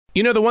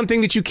You know, the one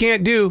thing that you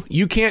can't do,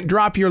 you can't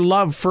drop your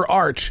love for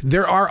art.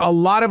 There are a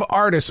lot of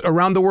artists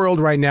around the world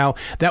right now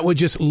that would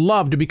just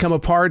love to become a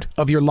part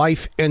of your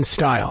life and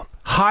style.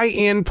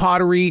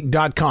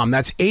 HighEndPottery.com.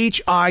 That's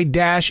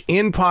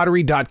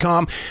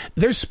HI-N-Pottery.com.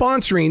 They're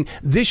sponsoring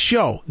this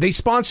show. They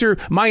sponsor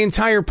my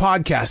entire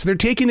podcast. They're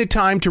taking the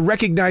time to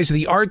recognize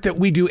the art that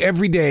we do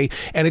every day,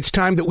 and it's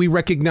time that we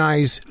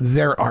recognize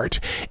their art.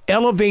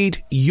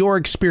 Elevate your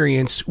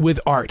experience with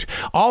art.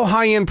 All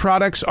high-end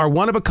products are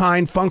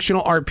one-of-a-kind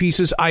functional art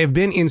pieces. I have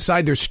been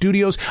inside their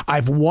studios.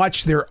 I've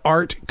watched their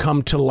art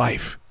come to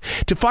life.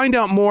 To find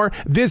out more,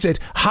 visit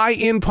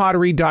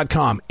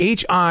HighEndPottery.com,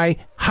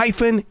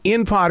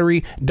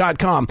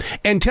 HI-N-Pottery.com,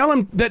 and tell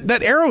them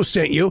that Arrow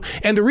sent you.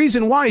 And the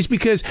reason why is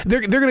because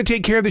they're going to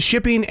take care of the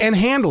shipping and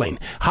handling.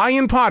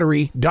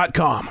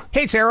 HighEndPottery.com.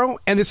 Hey, it's Arrow,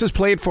 and this is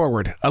Play It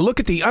Forward, a look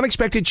at the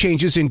unexpected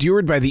changes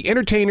endured by the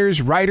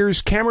entertainers,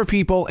 writers, camera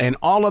people, and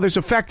all others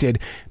affected,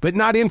 but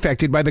not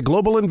infected by the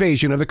global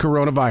invasion of the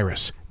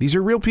coronavirus. These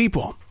are real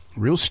people.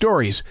 Real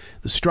stories,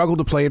 the struggle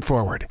to play it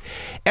forward.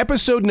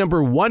 Episode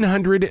number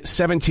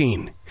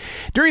 117.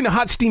 During the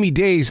hot, steamy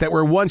days that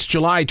were once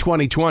July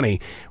 2020,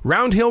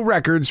 Round Hill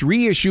Records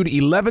reissued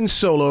 11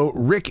 solo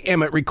Rick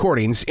Emmett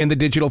recordings in the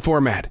digital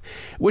format,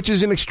 which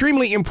is an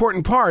extremely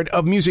important part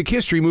of music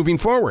history moving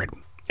forward.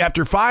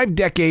 After 5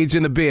 decades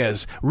in the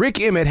biz, Rick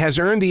Emmett has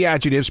earned the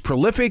adjectives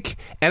prolific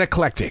and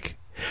eclectic.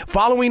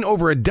 Following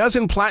over a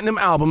dozen platinum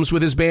albums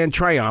with his band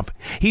Triumph,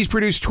 he's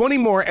produced 20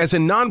 more as a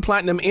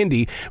non-platinum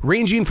indie,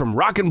 ranging from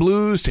rock and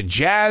blues to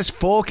jazz,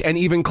 folk, and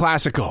even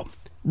classical.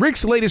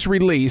 Rick's latest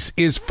release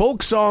is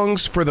Folk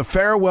Songs for the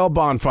Farewell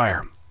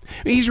Bonfire.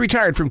 He's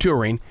retired from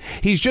touring.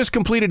 He's just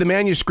completed a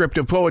manuscript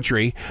of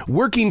poetry,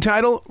 working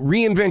title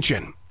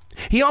Reinvention.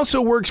 He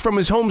also works from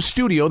his home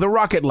studio, the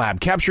Rocket Lab,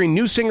 capturing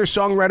new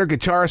singer-songwriter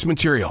guitarist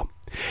material.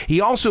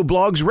 He also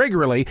blogs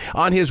regularly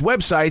on his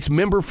website's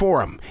member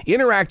forum,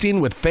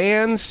 interacting with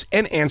fans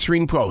and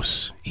answering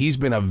posts. He's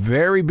been a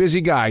very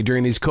busy guy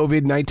during these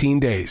COVID-19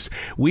 days.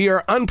 We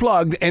are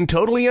unplugged and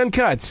totally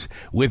uncut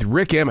with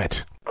Rick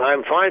Emmett.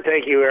 I'm fine,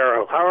 thank you,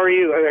 Arrow. How are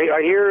you?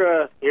 I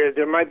hear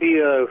there might be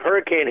a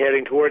hurricane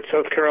heading towards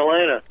South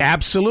Carolina.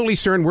 Absolutely,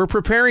 sir, and we're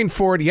preparing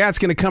for it. Yeah, it's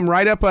going to come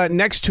right up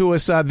next to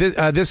us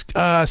this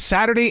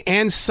Saturday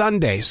and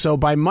Sunday. So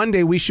by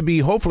Monday, we should be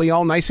hopefully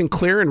all nice and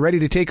clear and ready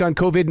to take on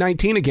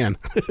COVID-19 again.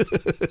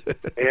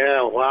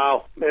 Yeah,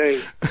 wow.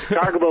 Hey,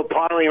 talk about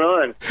piling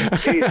on.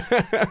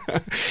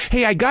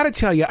 Hey, I got to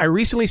tell you, I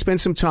recently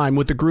spent some time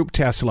with the group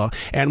Tesla,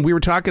 and we were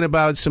talking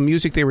about some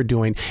music they were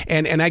doing,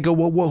 and I go,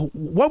 well,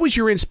 what was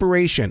your inspiration?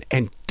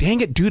 And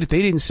dang it, dude, if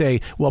they didn't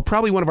say, well,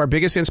 probably one of our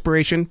biggest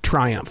inspiration,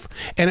 Triumph.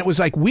 And it was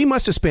like, we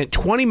must have spent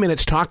 20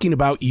 minutes talking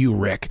about you,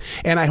 Rick.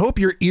 And I hope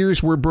your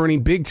ears were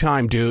burning big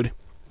time, dude.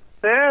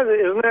 Yeah,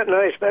 isn't that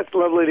nice? That's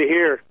lovely to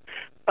hear.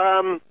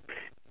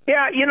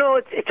 Yeah, you know,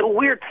 it's a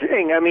weird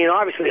thing. I mean,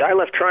 obviously, I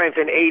left Triumph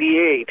in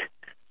 '88,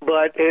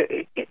 but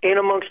in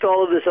amongst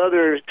all of this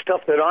other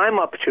stuff that I'm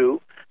up to,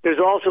 there's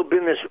also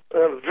been this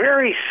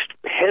very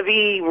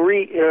heavy,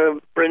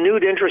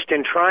 renewed interest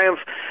in Triumph.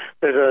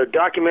 There's a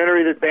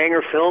documentary that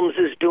Banger Films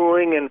is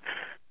doing, and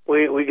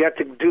we got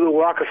to do the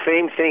Walk of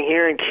Fame thing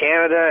here in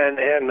Canada,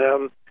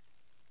 and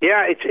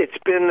yeah, it's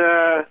been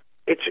a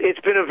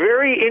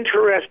very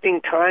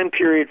interesting time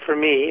period for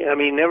me. I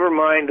mean, never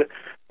mind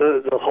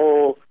the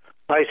whole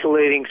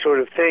isolating sort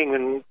of thing,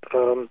 and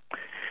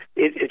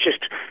it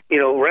just, you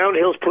know, Round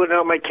Hill's putting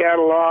out my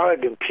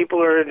catalog, and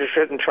people are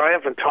interested in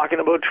Triumph and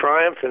talking about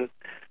Triumph, and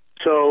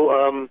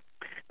so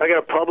I got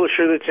a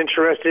publisher that's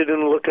interested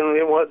in looking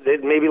at what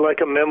maybe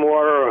like a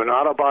memoir or an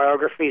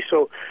autobiography.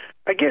 So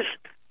I guess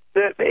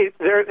that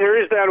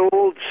there is that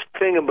old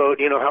thing about,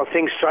 you know, how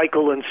things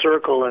cycle and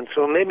circle, and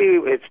so maybe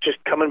it's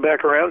just coming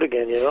back around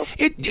again, you know?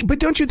 But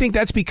don't you think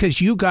that's because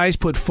you guys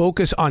put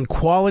focus on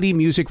quality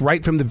music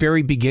right from the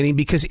very beginning,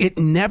 because it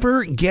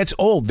never gets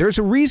old? There's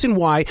a reason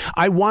why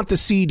I want the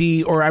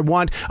CD or I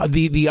want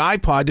the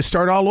iPod to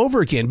start all over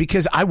again,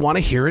 because I want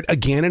to hear it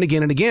again and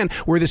again and again,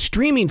 where the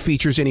streaming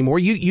features anymore,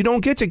 you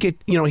don't get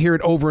hear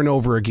it over and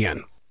over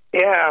again.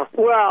 Yeah,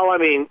 well, I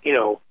mean, you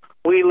know,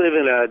 we live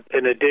in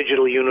a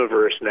digital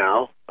universe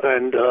now,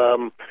 and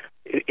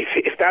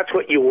if that's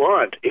what you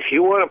want, if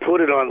you want to put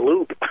it on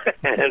loop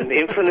and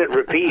infinite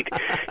repeat,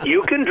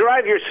 you can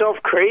drive yourself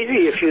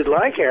crazy if you'd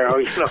like, Arrow.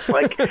 You know,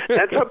 like,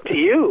 that's up to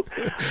you.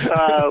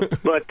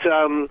 But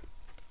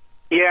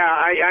yeah,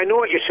 I know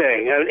what you're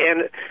saying,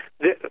 and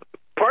the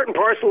part and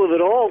parcel of it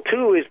all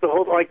too is the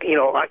whole, like, you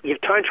know, you've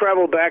time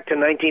traveled back to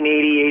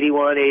 1980,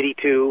 81,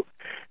 82.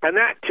 And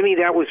that, to me,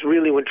 that was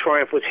really when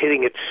Triumph was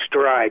hitting its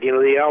stride. You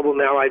know, the album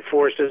Allied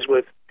Forces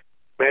with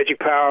Magic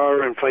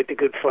Power and Fight the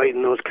Good Fight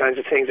and those kinds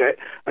of things.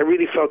 I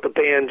really felt the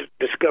band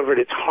discovered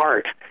its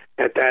heart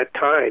at that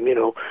time, you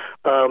know.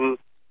 And,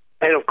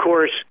 of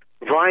course,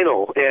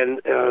 vinyl. And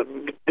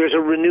there's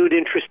a renewed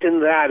interest in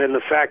that, and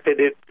the fact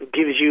that it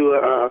gives you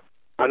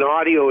an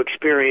audio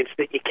experience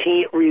that you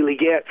can't really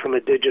get from a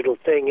digital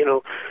thing, you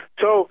know.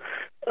 So,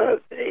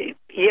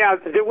 yeah,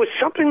 there was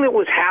something that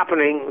was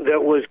happening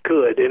that was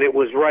good, and it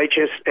was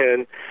righteous,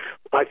 and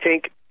I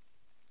think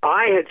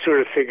I had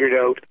sort of figured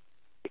out,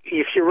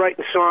 if you're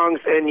writing songs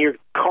and you're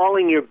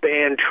calling your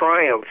band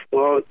Triumph,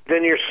 well,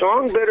 then your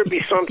song better be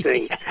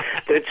something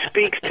that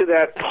speaks to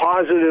that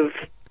positive,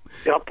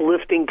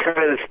 uplifting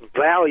kind of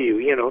value,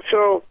 you know.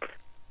 So,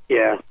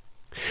 yeah.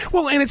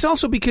 Well, and it's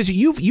also because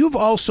you've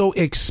also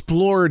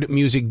explored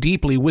music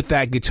deeply with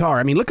that guitar.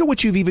 I mean, look at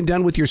what you've even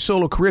done with your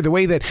solo career. The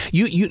way that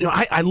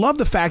I love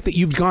the fact that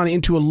you've gone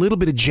into a little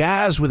bit of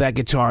jazz with that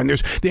guitar, and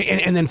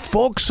and then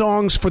folk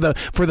songs for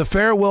the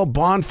farewell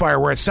bonfire,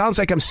 where it sounds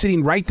like I'm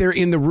sitting right there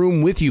in the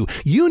room with you.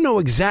 You know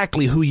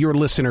exactly who your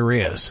listener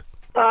is.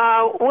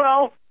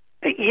 Well,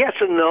 yes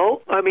and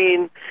no. I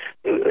mean,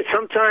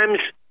 sometimes.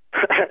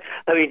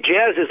 I mean,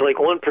 jazz is like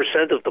 1%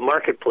 of the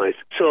marketplace.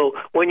 So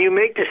when you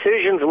make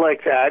decisions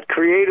like that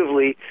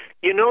creatively,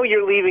 you know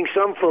you're leaving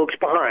some folks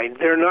behind.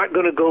 They're not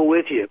going to go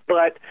with you.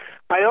 But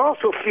I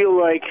also feel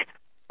like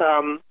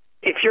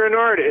if you're an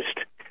artist,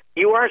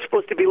 you are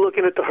supposed to be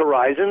looking at the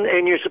horizon,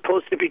 and you're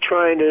supposed to be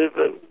trying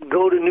to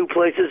go to new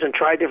places and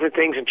try different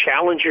things and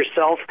challenge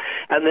yourself.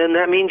 And then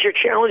that means you're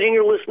challenging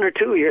your listener,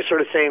 too. You're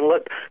sort of saying,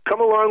 look, come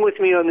along with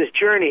me on this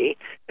journey,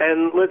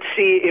 and let's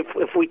see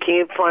if we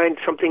can't find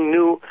something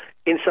new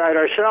inside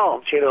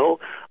ourselves, you know.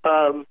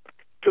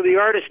 So the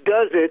artist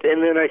does it,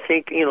 and then I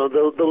think, you know,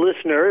 the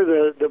listener,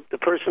 the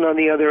person on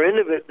the other end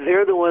of it,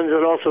 they're the ones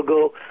that also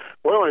go,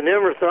 well, I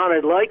never thought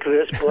I'd like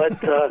this, but,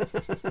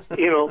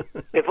 you know,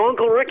 if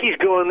Uncle Ricky's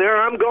going there,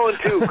 I'm going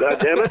too,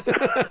 goddammit.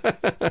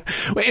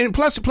 And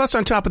plus,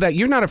 on top of that,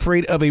 you're not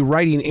afraid of a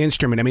writing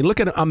instrument. I mean, look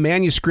at a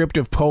manuscript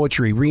of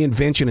poetry,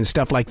 reinvention, and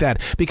stuff like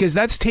that, because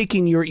that's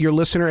taking your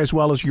listener as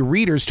well as your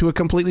readers to a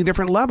completely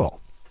different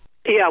level.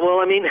 Yeah,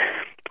 well, I mean,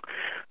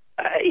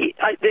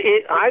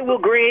 I will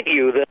grant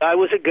you that I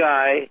was a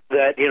guy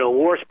that, you know,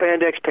 wore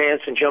spandex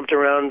pants and jumped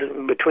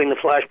around between the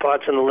flash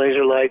pots and the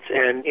laser lights,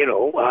 and, you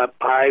know,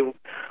 I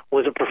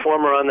was a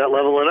performer on that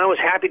level, and I was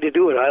happy to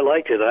do it. I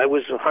liked it. I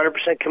was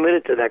 100%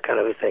 committed to that kind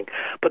of a thing.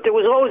 But there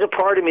was always a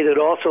part of me that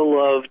also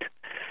loved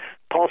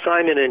Paul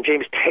Simon and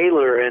James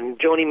Taylor and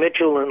Joni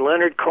Mitchell and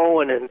Leonard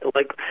Cohen, and,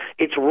 like,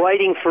 it's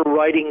writing for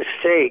writing's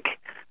sake.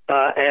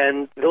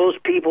 And those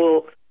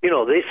people, you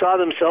know, they saw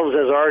themselves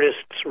as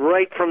artists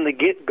right from the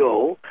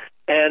get-go,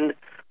 and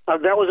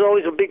that was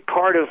always a big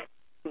part of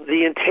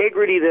the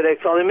integrity that I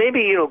felt. And maybe,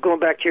 you know, going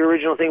back to your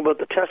original thing about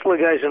the Tesla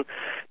guys, and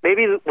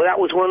maybe that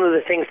was one of the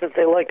things that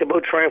they liked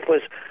about Triumph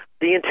was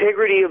the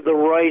integrity of the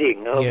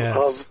writing of,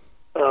 yes.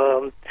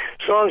 of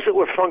songs that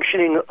were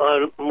functioning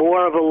on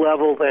more of a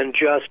level than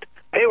just,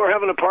 hey, we're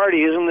having a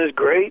party, isn't this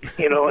great?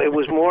 You know, it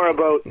was more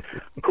about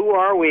who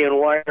are we and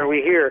why are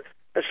we here?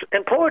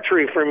 And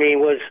poetry for me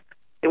was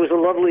a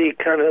lovely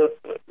kind of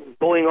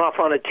going off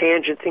on a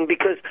tangent thing,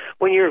 because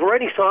when you're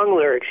writing song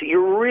lyrics,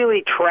 you're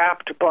really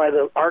trapped by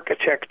the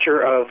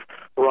architecture of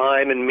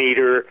rhyme and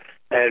meter,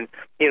 and,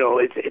 you know,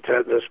 it's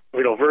this,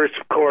 you know, verse,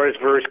 chorus.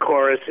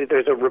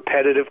 There's a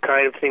repetitive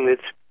kind of thing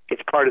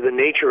it's part of the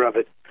nature of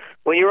it.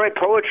 When you write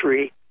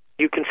poetry,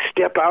 you can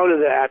step out of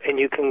that and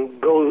you can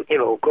go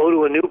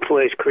to a new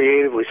place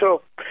creatively.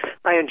 So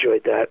I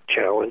enjoyed that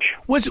challenge.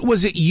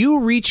 Was it you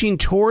reaching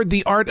toward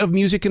the art of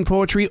music and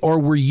poetry, or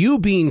were you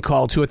being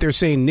called to it? They're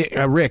saying,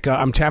 Rick,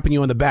 I'm tapping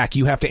you on the back.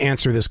 You have to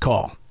answer this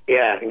call.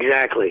 Yeah,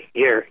 exactly.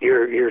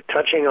 You're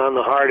touching on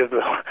the heart of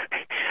the.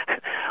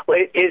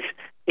 Is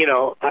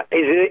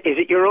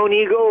it your own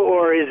ego,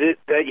 or is it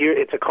that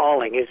it's a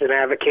calling? Is it an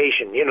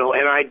avocation? You know,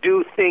 and I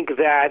do think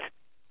that.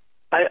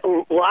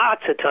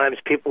 Lots of times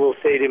people will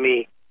say to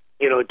me,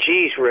 you know,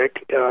 geez,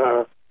 Rick,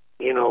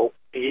 you know,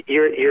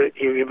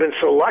 you've been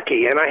so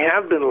lucky, and I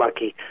have been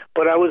lucky.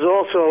 But I was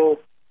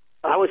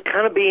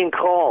kind of being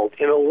called.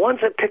 You know,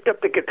 once I picked up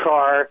the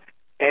guitar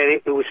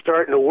and it was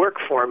starting to work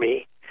for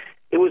me,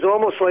 it was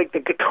almost like the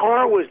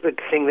guitar was the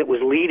thing that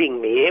was leading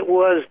me. It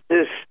was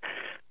this.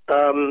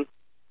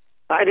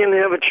 I didn't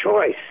have a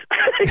choice.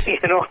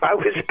 You know, I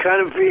was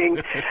kind of being,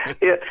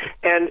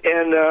 and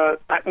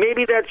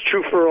maybe that's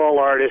true for all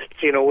artists.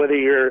 You know, whether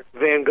you're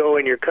Van Gogh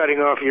and you're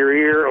cutting off your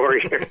ear, or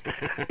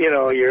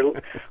you're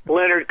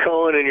Leonard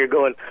Cohen and you're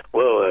going,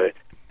 well,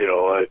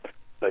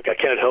 I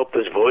can't help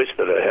this voice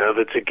that I have.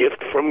 It's a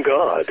gift from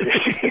God.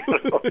 You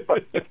know?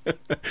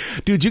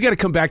 Dude, you got to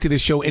come back to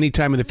this show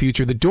anytime in the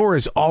future. The door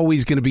is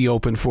always going to be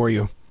open for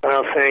you.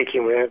 Oh, thank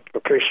you, man.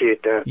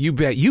 Appreciate that. You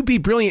bet. You be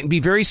brilliant and be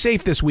very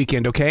safe this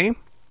weekend, okay?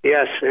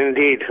 Yes,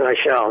 indeed. I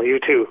shall.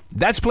 You too.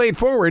 That's Play It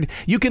Forward.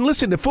 You can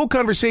listen to full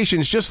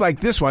conversations just like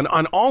this one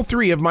on all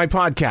 3 of my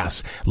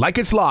podcasts, Like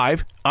It's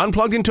Live,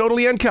 Unplugged and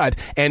Totally Uncut,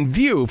 and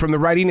View from the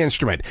Writing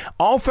Instrument,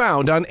 all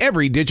found on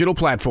every digital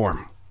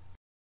platform.